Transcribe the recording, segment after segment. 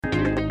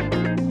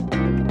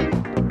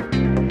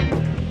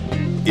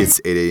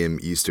It's 8 a.m.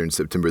 Eastern,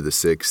 September the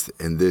 6th,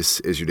 and this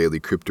is your daily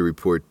crypto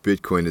report.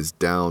 Bitcoin is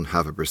down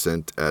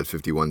 0.5% at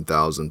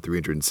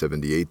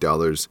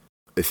 $51,378.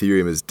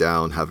 Ethereum is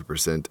down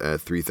 0.5% at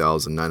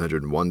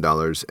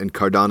 $3,901, and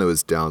Cardano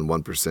is down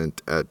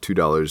 1% at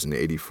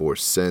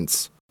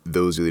 $2.84.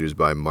 Those are leaders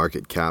by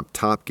market cap.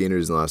 Top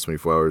gainers in the last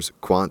 24 hours,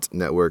 Quant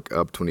Network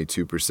up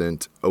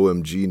 22%,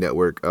 OMG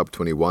Network up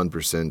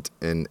 21%,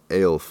 and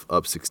Aleph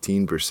up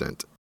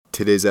 16%.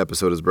 Today's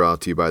episode is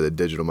brought to you by the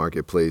digital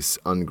marketplace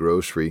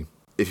Ungrocery.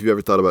 If you've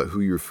ever thought about who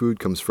your food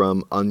comes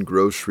from,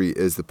 Ungrocery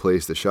is the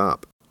place to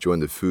shop. Join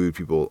the food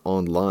people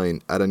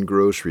online at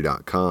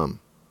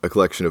ungrocery.com. A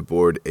collection of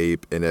Bored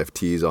Ape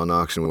NFTs on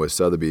auction with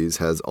Sotheby's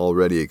has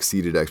already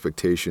exceeded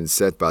expectations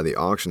set by the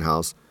auction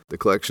house. The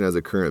collection has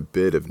a current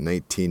bid of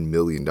 $19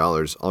 million,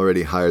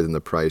 already higher than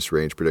the price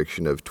range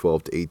prediction of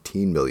 $12 to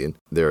 $18 million.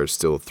 There are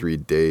still 3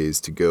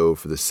 days to go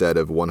for the set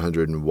of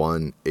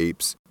 101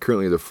 apes.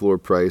 Currently, the floor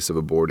price of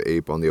a Bored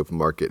Ape on the open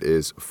market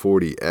is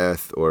 40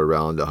 ETH, or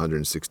around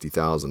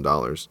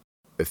 $160,000.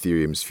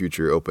 Ethereum's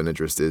future open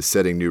interest is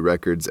setting new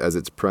records as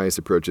its price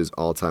approaches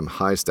all-time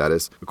high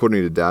status.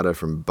 According to data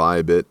from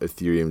Bybit,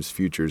 Ethereum's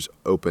futures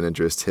open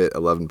interest hit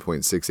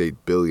 $11.68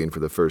 billion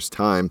for the first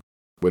time.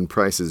 When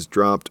prices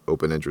dropped,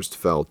 open interest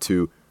fell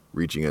too,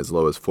 reaching as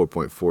low as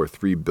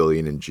 $4.43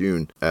 billion in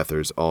June.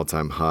 Ether's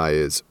all-time high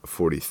is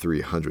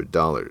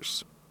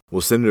 $4,300. Well,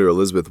 Senator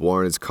Elizabeth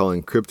Warren is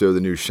calling crypto the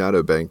new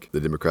shadow bank.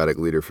 The Democratic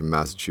leader from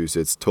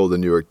Massachusetts told the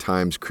New York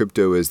Times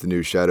crypto is the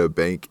new shadow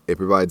bank. It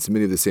provides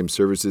many of the same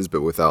services,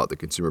 but without the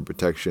consumer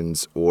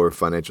protections or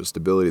financial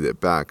stability that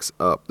backs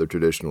up the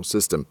traditional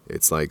system.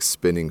 It's like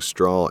spinning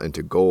straw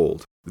into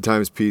gold. The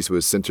Times piece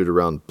was centered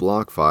around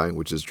BlockFi,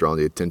 which has drawn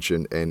the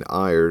attention and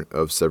ire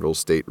of several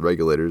state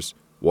regulators.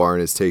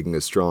 Warren is taking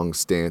a strong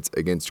stance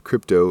against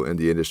crypto and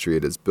the industry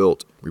it has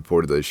built.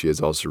 Reportedly, she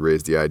has also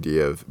raised the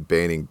idea of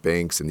banning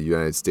banks in the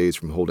United States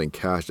from holding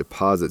cash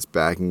deposits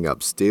backing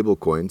up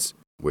stablecoins,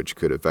 which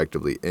could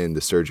effectively end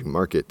the surging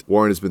market.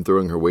 Warren has been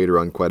throwing her weight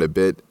around quite a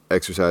bit,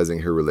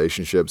 exercising her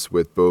relationships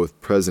with both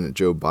President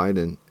Joe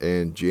Biden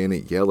and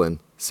Janet Yellen,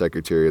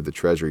 Secretary of the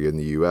Treasury in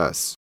the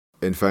U.S.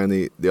 And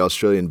finally, the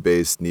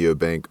Australian-based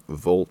neobank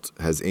Volt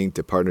has inked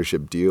a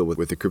partnership deal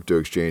with the crypto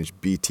exchange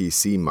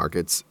BTC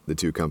Markets. The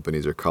two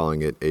companies are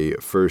calling it a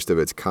first of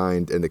its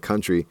kind in the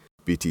country.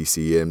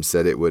 BTCM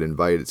said it would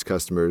invite its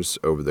customers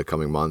over the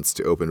coming months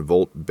to open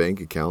Volt bank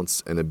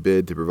accounts in a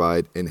bid to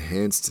provide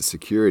enhanced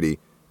security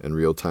and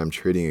real-time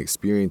trading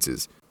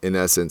experiences. In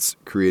essence,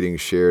 creating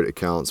shared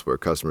accounts where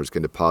customers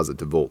can deposit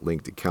to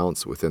Volt-linked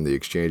accounts within the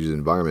exchange's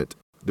environment.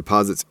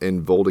 Deposits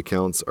in Volt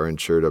accounts are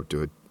insured up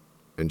to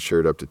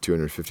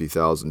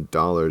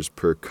 $250,000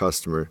 per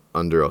customer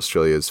under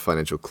Australia's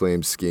financial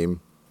claims scheme.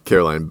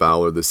 Caroline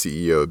Bowler, the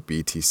CEO of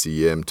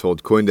BTCM,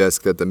 told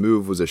CoinDesk that the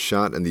move was a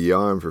shot in the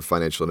arm for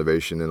financial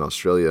innovation in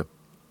Australia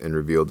and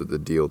revealed that the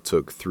deal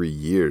took 3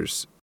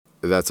 years.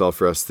 That's all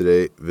for us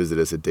today. Visit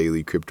us at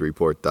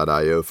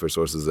dailycryptoreport.io for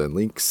sources and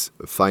links.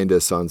 Find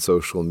us on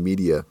social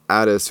media.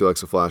 Add us to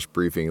Alexa Flash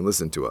Briefing and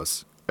listen to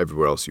us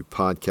everywhere else you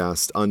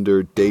podcast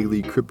under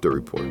Daily Crypto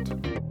Report.